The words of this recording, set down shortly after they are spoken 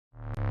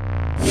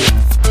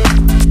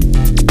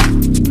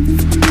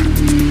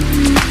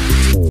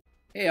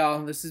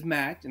all, this is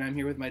Matt, and I'm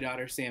here with my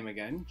daughter Sam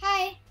again.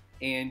 Hi.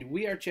 And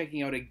we are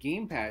checking out a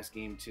Game Pass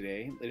game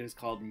today. It is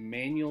called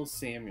Manual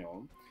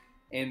Samuel.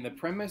 And the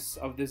premise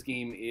of this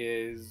game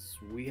is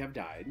we have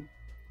died.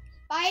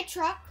 By a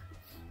truck.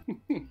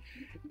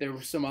 There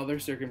were some other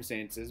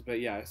circumstances, but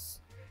yes.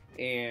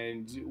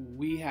 And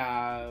we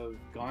have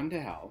gone to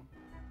hell.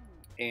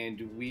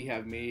 And we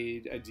have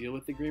made a deal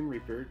with the Grim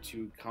Reaper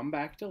to come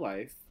back to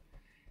life.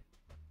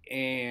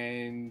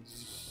 And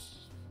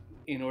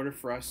in order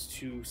for us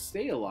to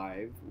stay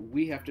alive,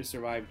 we have to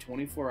survive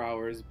 24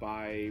 hours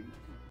by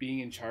being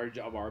in charge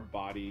of our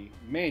body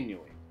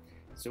manually.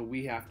 So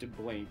we have to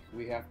blink,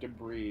 we have to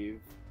breathe,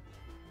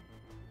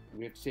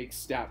 we have to take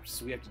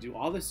steps, we have to do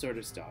all this sort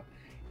of stuff.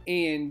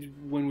 And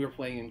when we're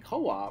playing in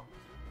co-op,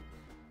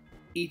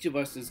 each of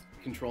us is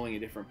controlling a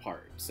different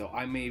part. So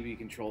I maybe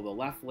control the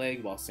left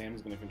leg while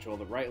Sam's going to control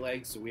the right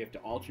leg. So we have to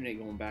alternate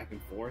going back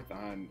and forth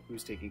on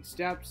who's taking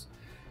steps.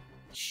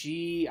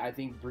 She, I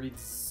think,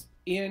 breathes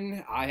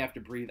in. I have to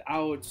breathe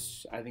out.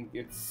 I think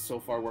it's so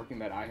far working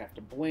that I have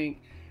to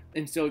blink.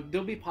 And so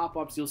there'll be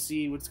pop-ups. You'll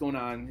see what's going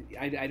on.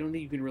 I don't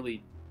think you can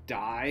really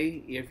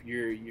die if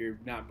you're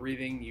not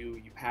breathing.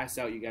 You pass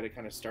out. You got to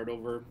kind of start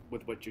over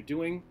with what you're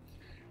doing.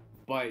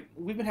 But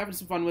we've been having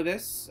some fun with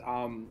this.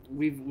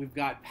 We've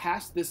got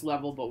past this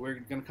level, but we're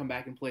gonna come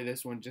back and play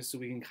this one just so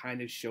we can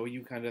kind of show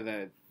you kind of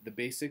the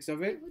basics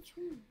of it. Which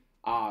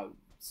one?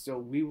 So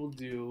we're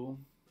gonna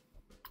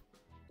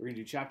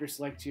do chapter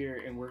select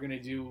here, and we're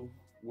gonna do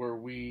where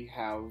we're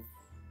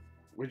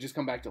just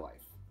come back to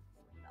life.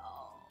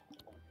 No.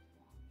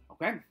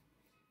 Okay.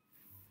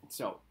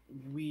 So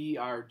we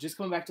are just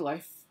coming back to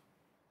life.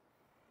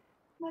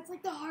 That's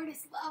like the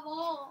hardest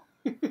level.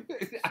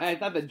 I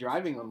thought the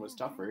driving one was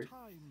tougher.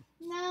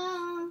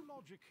 No.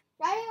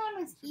 Driving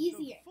one was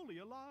easier.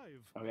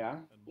 Oh yeah?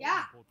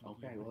 Yeah.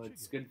 Okay, well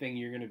it's a good thing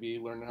you're going to be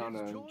learning how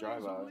to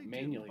drive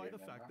manually here then,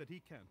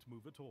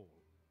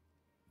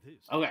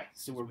 huh? Okay,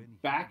 so we're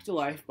back to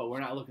life, but we're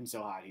not looking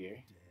so hot here.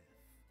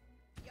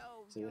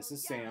 So this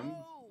is Sam,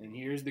 and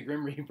here's the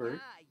Grim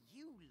Reaper.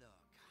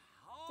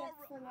 Death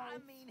for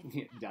life.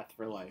 Death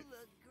for life. You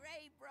look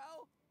great,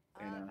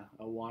 bro. And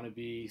a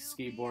wannabe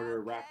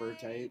skateboarder rapper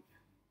type.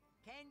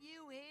 Can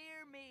you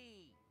hear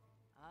me?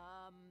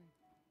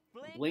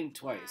 Blink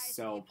twice.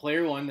 So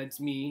player one, that's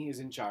me, is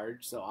in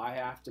charge. So I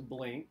have to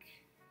blink.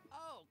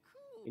 Oh,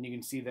 cool. And you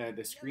can see that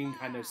the screen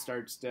kind of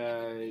starts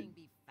to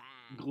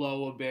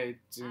glow a bit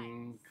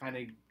and kind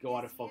of go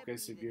out of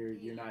focus if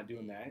you're not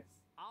doing that.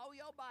 All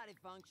your body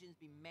functions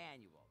be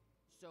manual,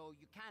 so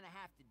you kind of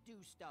have to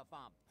do stuff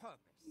on purpose.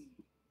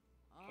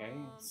 Okay,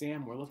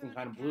 Sam, we're looking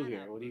kind of blue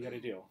here. What do you got to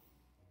do?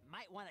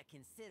 Might want to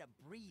consider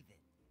breathing.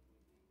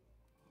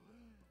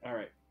 All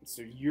right,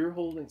 so you're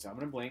holding. So I'm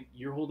gonna blink.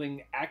 You're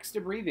holding X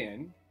to breathe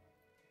in,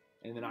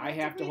 and then I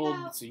have to hold.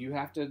 out. So you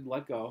have to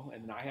let go,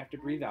 and then I have to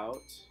breathe out.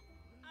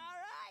 All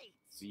right.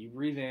 So you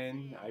breathe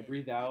in, I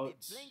breathe out.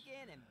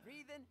 Blinking and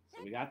breathing.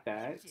 So we got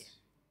that.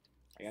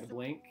 I gotta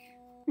blink.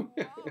 All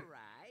right.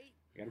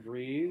 I gotta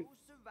breathe. You'll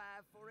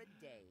survive for a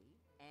day,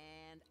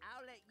 and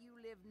I'll let you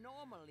live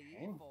normally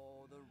Okay.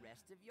 for the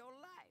rest of your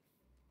life.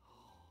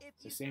 If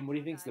So you Sam, can what do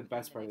you think's the survive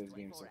best for part of next this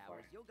game so 24 far?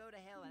 hours, you'll go to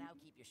hell and I'll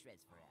keep your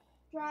shreds forever.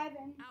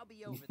 Driving. I'll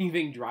be over You there.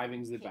 think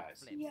driving's the Kick best?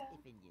 flips Yeah.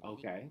 if you need me.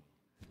 Okay.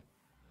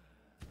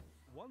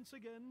 Once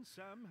again,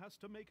 Sam has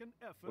to make an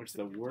effort. What's to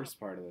the get worst up.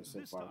 part of this so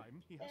This far?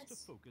 time, he has to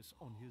Yes. focus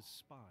on his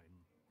spine.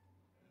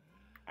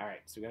 All right,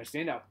 so we gotta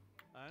stand up.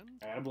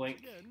 And I gotta blink.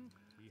 again,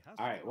 he has All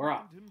to right, we're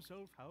up. remind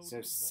himself how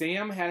So to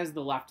Sam walk. has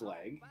the left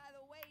leg. By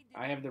the way, did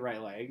I have the right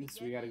you leg,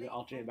 so we get gotta late for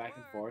alternate back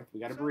and work? forth. We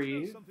gotta Sam does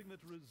breathe. something that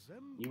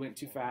resembles You went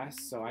too walking,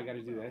 fast, so I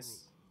gotta do but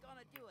this.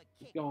 Gonna do a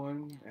Keep kick.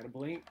 going. Gotta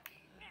blink.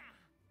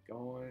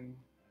 Going.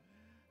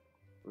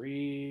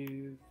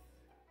 Breathe.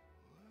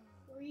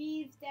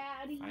 Breathe,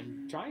 Daddy.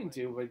 I'm trying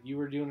to, but you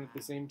were doing it at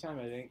the same time,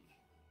 I think.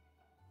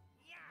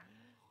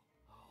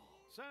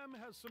 Sam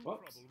has some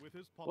Whoops. trouble with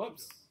his posture.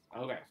 Whoops.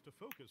 Okay. He has to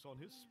focus on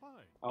his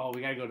spine. Oh,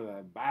 we gotta go to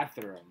the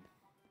bathroom.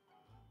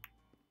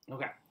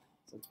 Okay,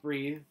 so let's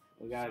breathe.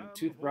 We got a Sam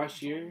toothbrush holds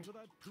here. on to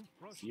that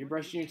toothbrush So you're like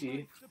brushing his your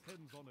life teeth.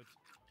 depends on it.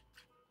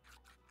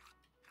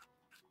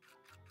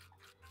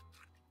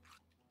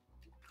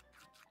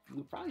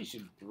 We probably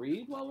should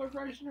breathe while we're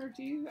brushing our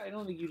teeth. I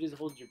don't think you just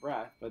hold your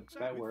breath, but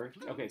Sam that with worked.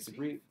 clean Okay, so teeth,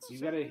 breathe. So you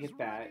Sam gotta is hit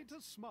that. ready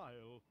to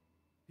smile.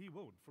 He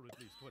won't for at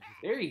least 20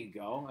 There you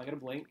go. I gotta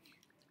blink.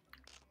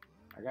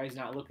 Our guy's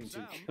not looking too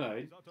Sam good.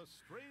 carries out a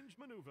strange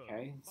maneuver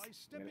Okay, by I'm gonna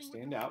stepping with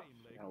stand the up. chain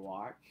link. Gotta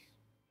walk.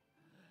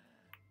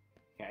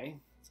 Okay,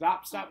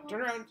 stop, stop,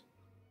 turn around.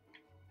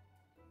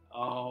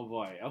 Oh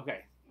boy.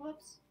 Okay,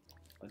 Whoops.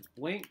 let's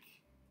blink.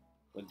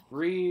 Let's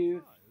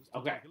breathe. Tries to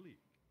Okay. take a leap.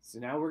 So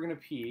now we're gonna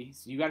pee.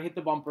 So you gotta hit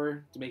the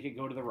bumper to make it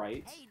go to the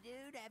right. Hey,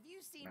 dude, have you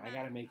seen And my... I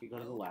gotta make it go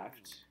to the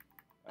left.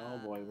 Oh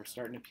boy, we're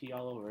starting to pee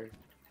all over.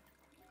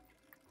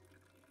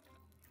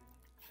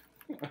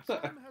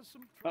 Sam has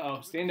some Uh-oh, trouble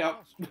with stand his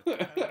up. posture and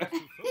has to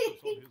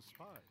focus on his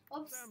spine.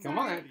 Oops, Sam Come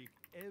sorry. on. leak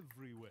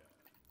everywhere.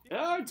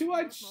 Oh, too He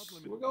much. does not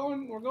limit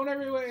We're going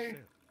everywhere.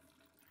 himself.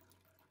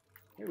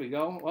 Here we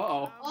go.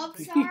 Uh-oh. Oh,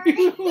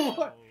 sorry.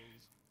 What?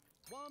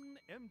 One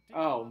empty.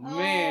 Oh,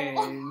 man.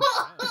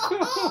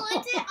 Oh,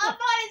 it's up on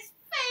his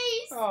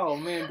face. Oh,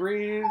 man,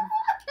 breathe.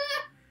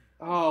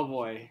 Oh,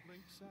 boy.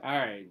 All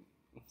right.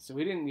 So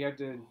we have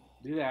to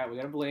do that. We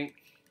got to blink.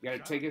 You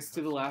got to take us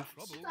to the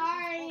left.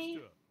 Sorry.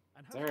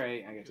 It's all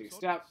right. I got to take a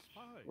step.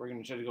 We're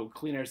going to try to go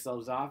clean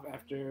ourselves off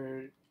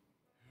after.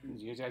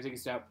 You got to take a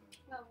step.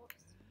 Oh,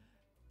 whoops.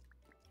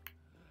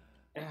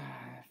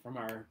 From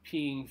our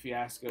peeing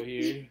fiasco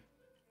here.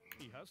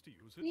 He has to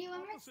use You his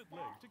missed opposite that.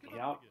 leg to get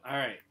Yep. up All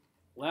right.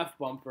 Left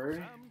bumper,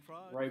 again. Sam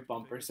tries right to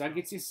bumper. take So that it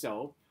gets you down.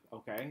 soap.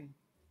 Okay.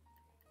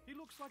 He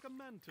looks like a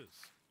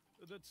mantis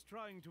that's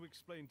trying to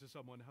explain to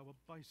someone how a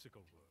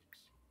bicycle works.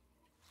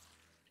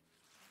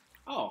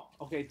 Oh,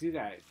 okay. Do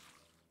that.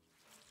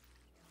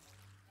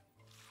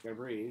 Gotta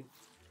breathe.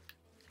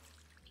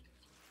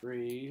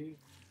 Breathe.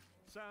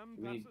 Sam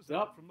Breathe passes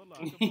up. out from the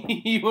lack of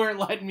oxygen. You weren't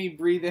letting me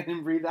breathe in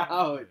and breathe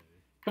out.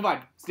 Come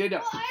on, stand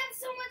up. Well, I have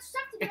so much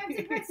stuff to do. I have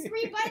to press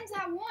 3 buttons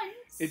at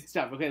once. It's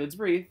tough. Okay, let's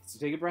breathe. So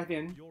take a breath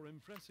in. You're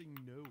impressing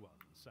no one,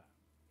 Sam.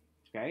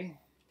 Okay.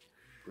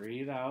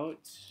 Breathe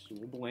out.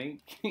 We'll blink.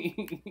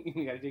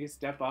 We gotta take a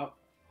step up.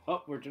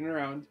 Oh, we're turning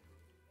around.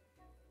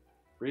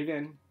 Breathe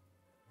in.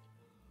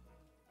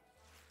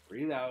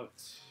 Breathe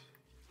out.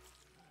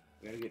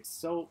 We gotta get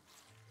soap.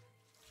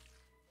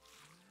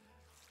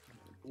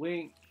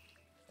 Blink.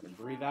 And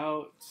breathe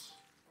out.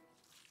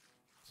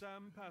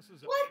 Sam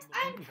passes out What? from the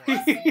I'm lack of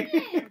pressing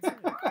oxygen. it.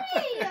 Why?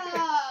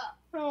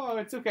 Oh,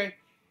 it's okay.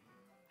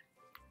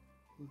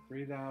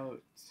 Breathe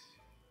out.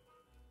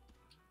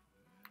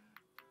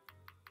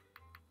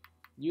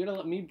 You gotta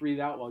let me breathe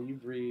out while you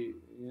breathe.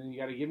 You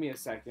gotta give me a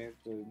second.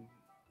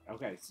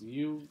 Okay, so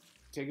you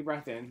take a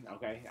breath in.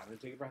 Okay, I'm gonna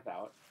take a breath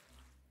out.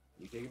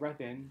 You take a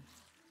breath in.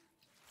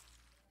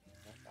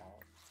 Breath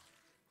out.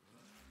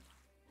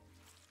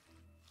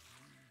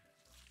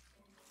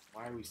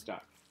 Why are we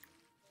stuck?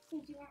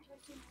 Did you want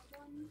pressing my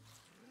button?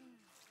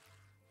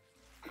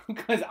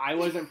 Because I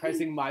wasn't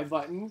pressing my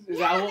buttons. Is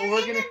Yeah, that what they're we're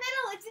in gonna? the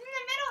middle. It's in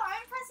the middle.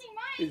 I'm pressing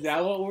mine. Is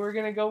that what we're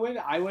gonna go with?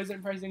 I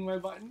wasn't pressing my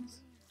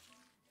buttons.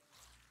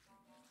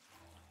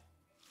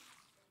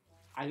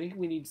 I think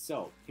we need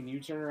soap. Can you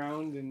turn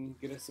around and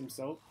get us some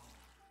soap?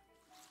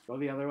 Go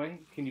the other way.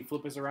 Can you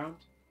flip us around?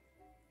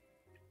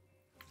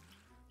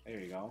 There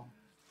you go.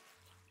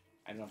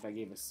 I don't know if that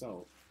gave us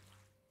soap.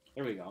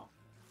 There we go.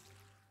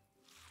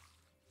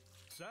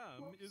 Sam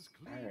is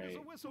clean All as right.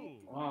 a whistle.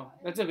 Well,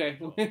 that's okay.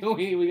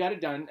 we got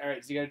it done. All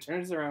right, so you got to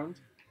turn us around.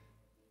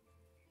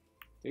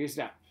 Take a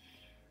step.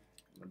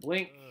 I'm gonna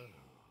blink.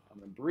 I'm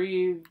gonna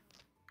breathe.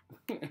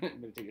 I'm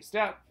gonna take a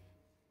step.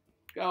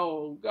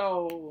 Go,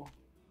 go.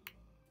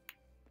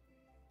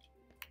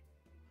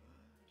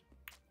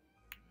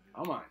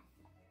 Come on. All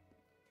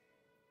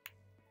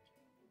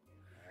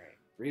right,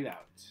 breathe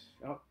out.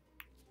 Oh,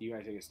 you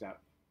gotta take a step.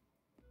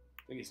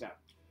 Take a step.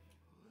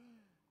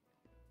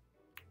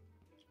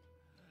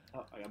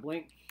 Oh, I gotta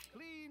blink.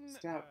 Clean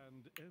Step.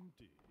 and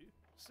empty.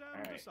 Sam All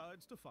right.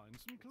 decides to find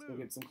some Let's go clues.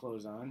 get some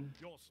clothes on.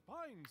 Your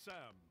spine,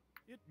 Sam.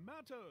 It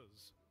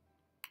matters.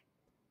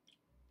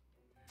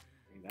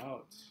 Breathe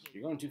out.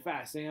 You're going too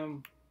fast,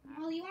 Sam.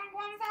 Well, you weren't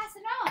going fast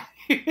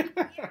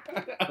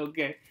enough.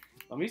 Okay.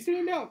 Let me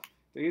stand up.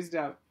 Take a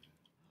step.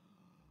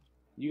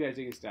 You gotta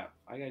take a step.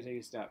 I gotta take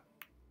a step.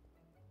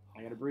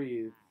 I gotta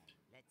breathe.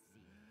 Let's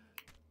see.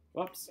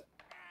 Whoops.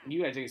 You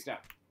gotta take a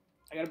step.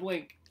 I gotta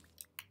blink.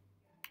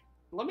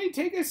 Let me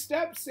take a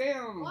step,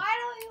 Sam. Why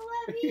don't you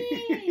let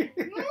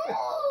me?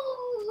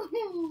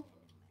 Move!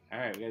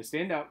 Alright, we gotta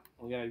stand up.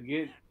 We gotta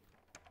get.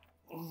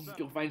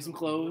 Go find some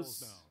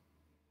clothes.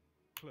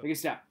 Take a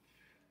step.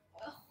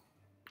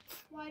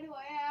 Why do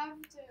I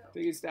have to?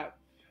 Take a step.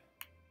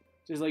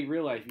 Just like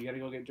real life, you gotta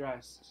go get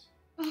dressed.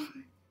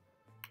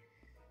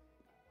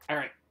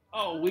 Alright.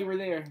 Oh, we were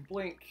there.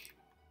 Blink.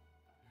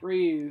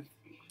 Breathe.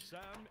 Sam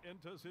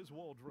enters his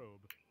wardrobe.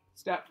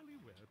 Step. What will he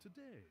wear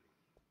today?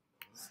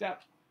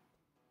 Step.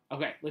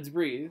 Okay, let's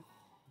breathe.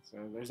 So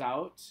there's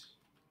out. Let's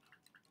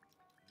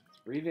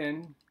breathe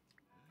in.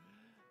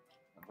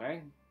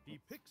 Okay. He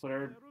picks Put a our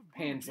pair of blue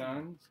pants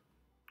on. jeans.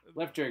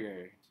 Left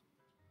trigger.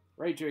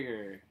 Right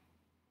trigger.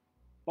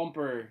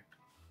 Bumper.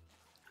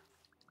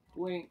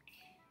 Blink.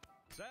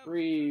 Sam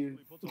Breathe. successfully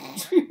puts on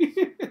pants. Feeling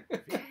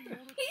more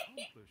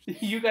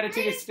accomplished. You gotta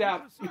take a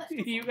step.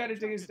 You gotta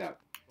take a step.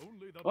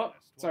 Only the Oh, best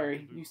one sorry.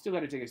 will do. You still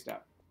gotta take a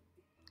step.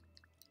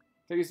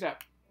 Take a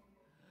step.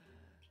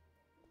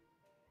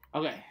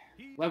 Okay.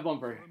 He's Left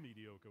bumper. for a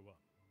mediocre one.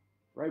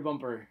 Right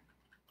bumper.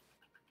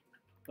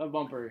 Left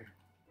bumper.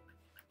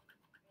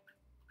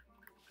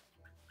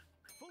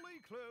 Fully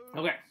clothed.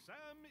 Okay. Sam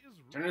is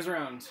Turn us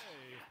ready around. to play.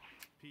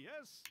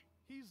 P.S.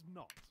 He's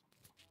not.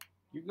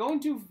 You're going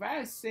too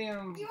fast,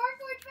 Sam. You are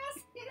going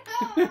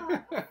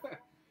fast enough.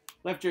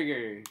 Left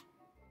trigger.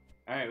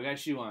 Alright, we got a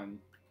shoe on.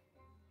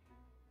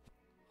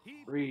 He puts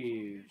on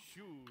Breathe. his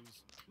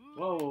shoes.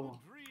 Whoa. Live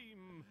the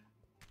dream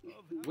of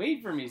having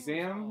Wait for me, shoes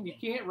Sam. on. You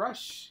can't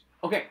rush.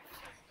 Okay.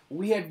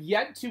 We have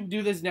yet to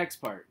do this next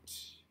part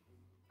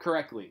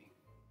correctly.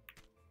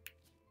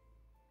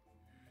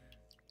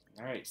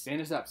 All right,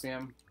 stand us up,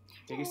 Sam.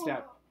 Take a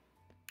step.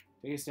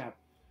 Take a step.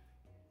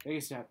 Take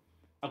a step.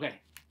 Okay,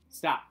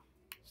 stop.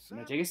 I'm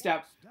gonna take a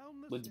step.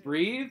 Let's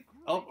breathe.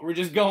 Oh, we're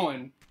just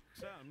going.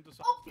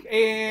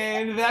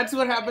 And that's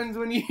what happens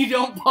when you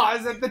don't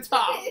pause at the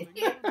top.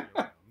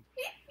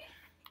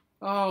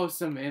 Oh,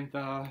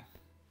 Samantha.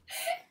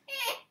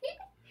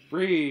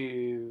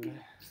 Breathe.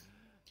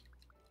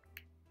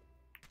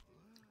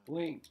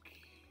 Blink.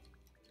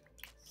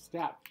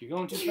 Stop. You're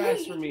going too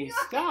fast for me.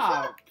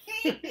 Stop.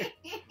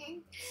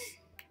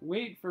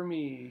 Wait for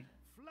me.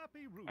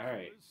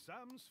 Alright.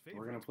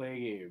 We're going to play a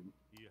game.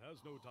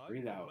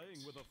 Breathe out.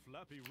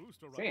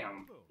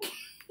 Sam.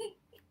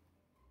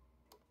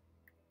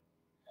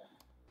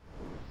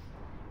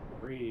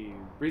 Breathe.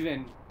 Breathe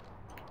in.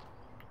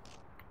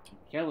 You're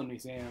killing me,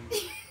 Sam.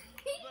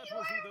 That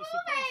was either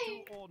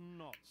supposed to or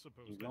not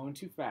supposed to. You're going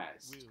too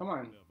fast. Come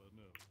on.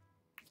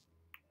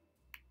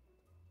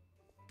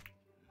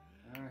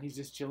 He's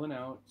just chilling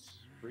out.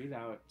 Breathe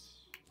out.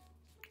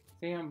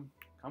 Sam,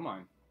 come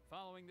on.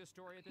 Following the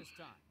story at this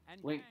time,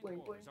 and Blink, gang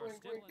blink, wars blink, are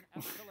still blink,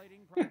 an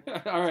escalating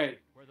problem. All right.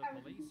 Where the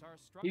police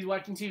are He's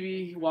watching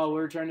TV while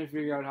we're trying to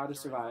figure out how to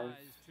survive.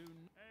 Hey, Lucy,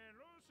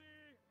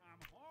 I'm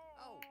home.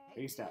 Oh,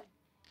 Hey, stop.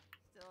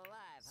 Still alive,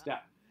 huh?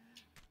 Stop.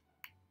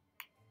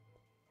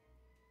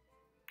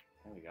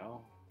 There we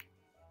go.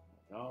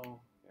 There we go.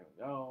 There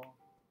we go.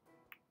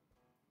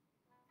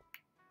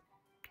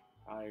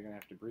 Oh, you're gonna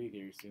have to breathe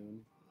here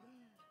soon.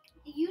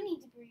 You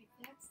need to breathe.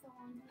 That's the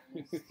one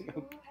who's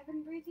still. I've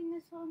been breathing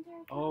this whole entire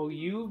time. Oh,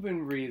 you've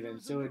been breathing,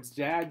 so it's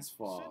Dad's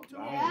fault.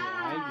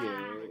 I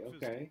get it.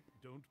 Okay.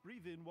 Don't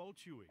breathe in while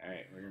chewing. All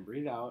right, we're gonna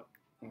breathe out.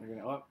 And we're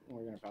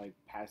gonna probably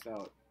pass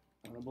out.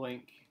 I'm gonna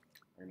blink.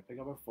 We're gonna pick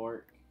up our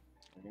fork.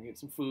 We're gonna get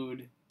some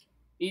food.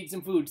 Eat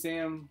some food,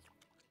 Sam.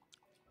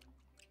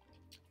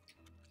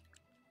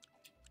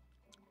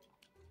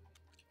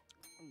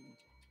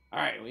 All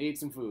right, we ate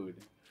some food.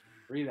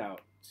 Breathe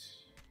out.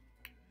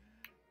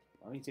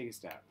 Let me take a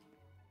step.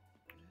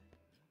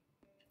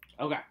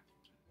 Okay.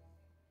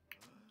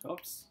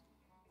 Oops.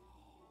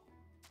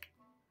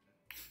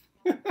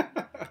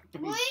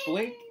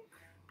 Blink.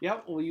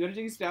 Yep, well, you gotta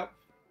take a step.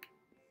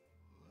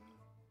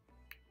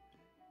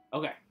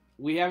 Okay.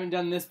 We haven't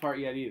done this part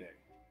yet either.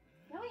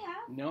 No, we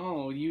have.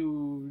 No,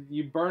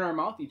 you burn our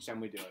mouth each time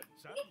we do it.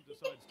 Sam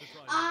decides to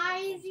try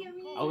and Eyes, you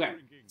mean? Okay,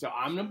 so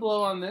I'm gonna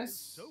blow on this,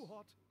 so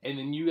hot. and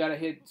then you gotta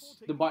hit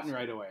the button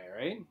right away,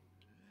 right?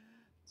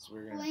 So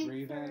we're gonna Blink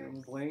breathe in and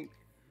first. blink.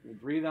 We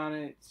breathe on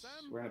it.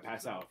 We're gonna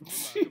pass out.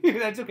 Sam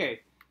That's okay.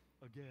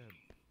 Again.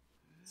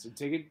 So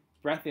take a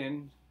breath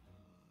in.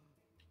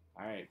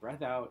 All right,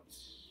 breath out.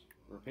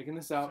 We're picking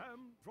this up.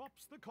 Sam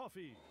drops the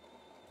coffee.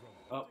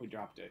 Oh, we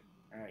dropped it.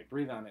 All right,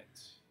 breathe on it.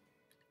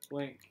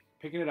 Blink.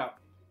 Picking it up.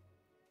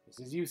 This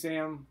is you,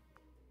 Sam.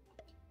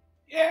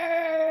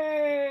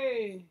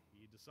 Yay!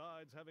 He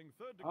decides having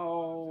third degree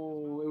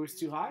Oh, burns it was is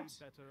too a hot?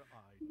 better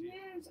idea.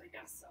 Yes, I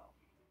guess so.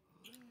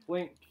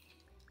 Blink.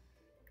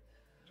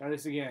 Try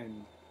this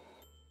again.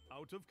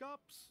 Out of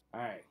cups. All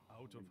right.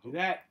 Out of Do hope.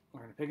 that.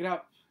 We're gonna pick it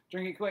up.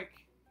 Drink it quick.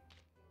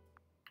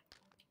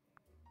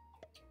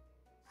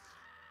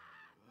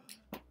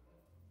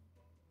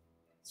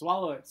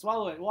 Swallow it.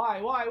 Swallow it.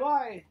 Why? Why?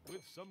 Why?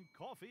 With some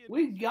coffee. in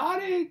We his got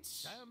blood, it.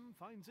 Sam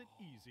finds it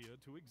easier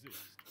to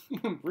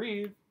exist.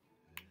 Breathe.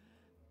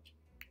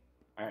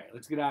 All right.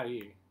 Let's get out of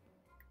here.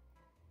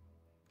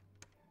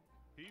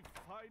 He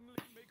finally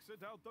makes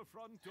it out the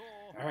front door.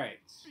 All right.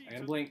 I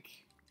gotta blink.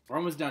 We're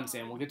almost done,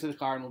 Sam. We'll get to the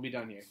car and we'll be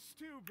done here.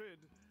 Stupid.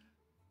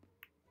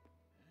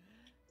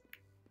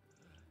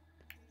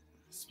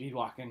 Speed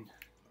walking.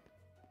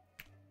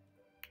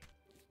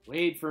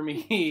 Wait for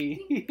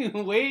me.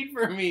 Wait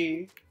for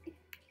me.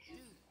 Dude,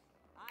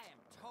 I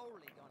am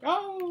totally gonna.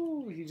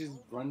 Oh, he just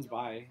runs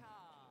by.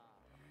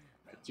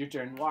 It's your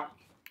turn. Walk.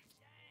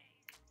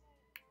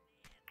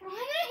 Why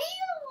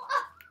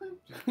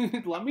do you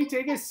walk? Let me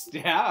take a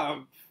step.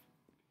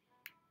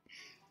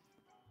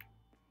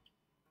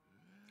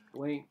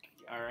 Blink.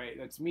 All right,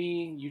 that's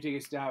me. You take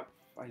a step.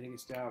 I take a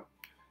step.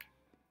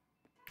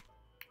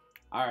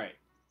 All right.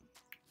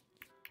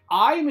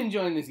 I'm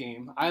enjoying this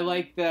game. I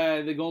like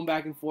the going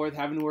back and forth,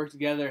 having to work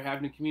together,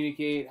 having to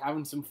communicate,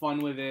 having some fun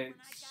with it.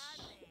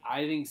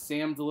 I think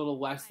Sam's a little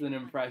less than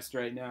impressed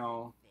right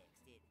now.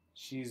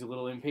 She's a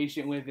little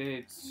impatient with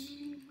it.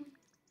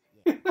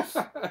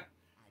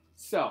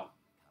 So,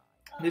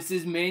 this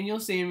is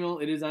Manual Samuel.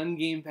 It is on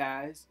Game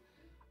Pass.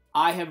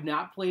 I have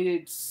not played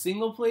it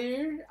single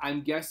player.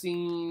 I'm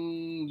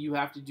guessing you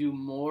have to do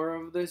more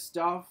of this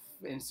stuff,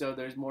 and so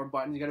there's more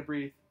buttons. You gotta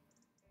breathe.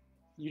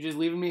 You're just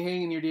leaving me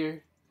hanging here,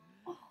 dear.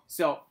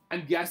 So,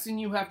 I'm guessing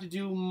you have to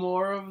do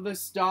more of the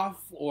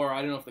stuff, or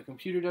I don't know if the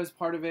computer does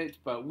part of it,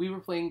 but we were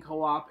playing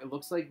co-op. It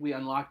looks like we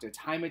unlocked a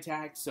time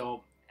attack,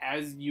 so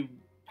as you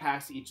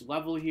pass each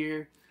level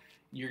here,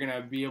 you're going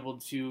to be able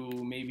to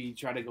maybe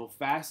try to go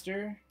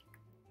faster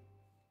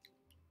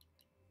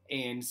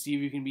and see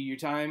if you can beat your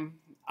time.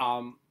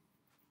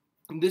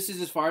 This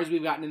is as far as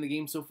we've gotten in the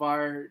game so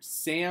far.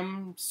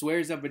 Sam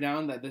swears up and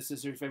down that this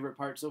is her favorite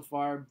part so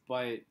far,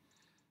 but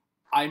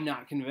I'm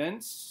not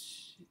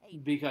convinced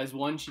because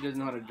one, she doesn't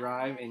know how to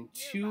drive, and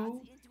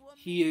two,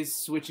 he is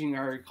switching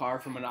our car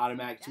from an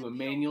automatic to a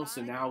manual,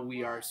 so now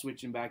we are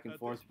switching back and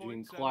forth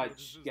between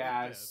clutch,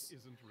 gas,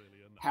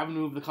 having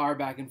to move the car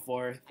back and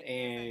forth,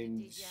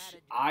 and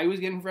I was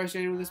getting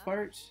frustrated with this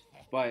part,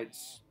 but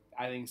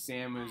I think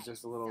Sam is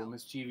just a little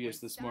mischievous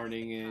this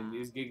morning and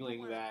is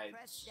giggling that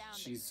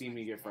she's seen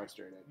me get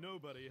frustrated.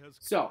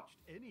 So,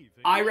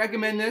 I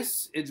recommend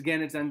this.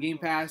 It's on Game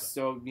Pass,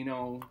 so, you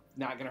know,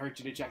 not going to hurt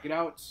you to check it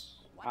out.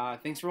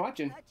 Thanks for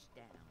watching.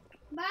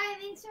 Bye,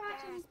 thanks for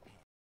watching.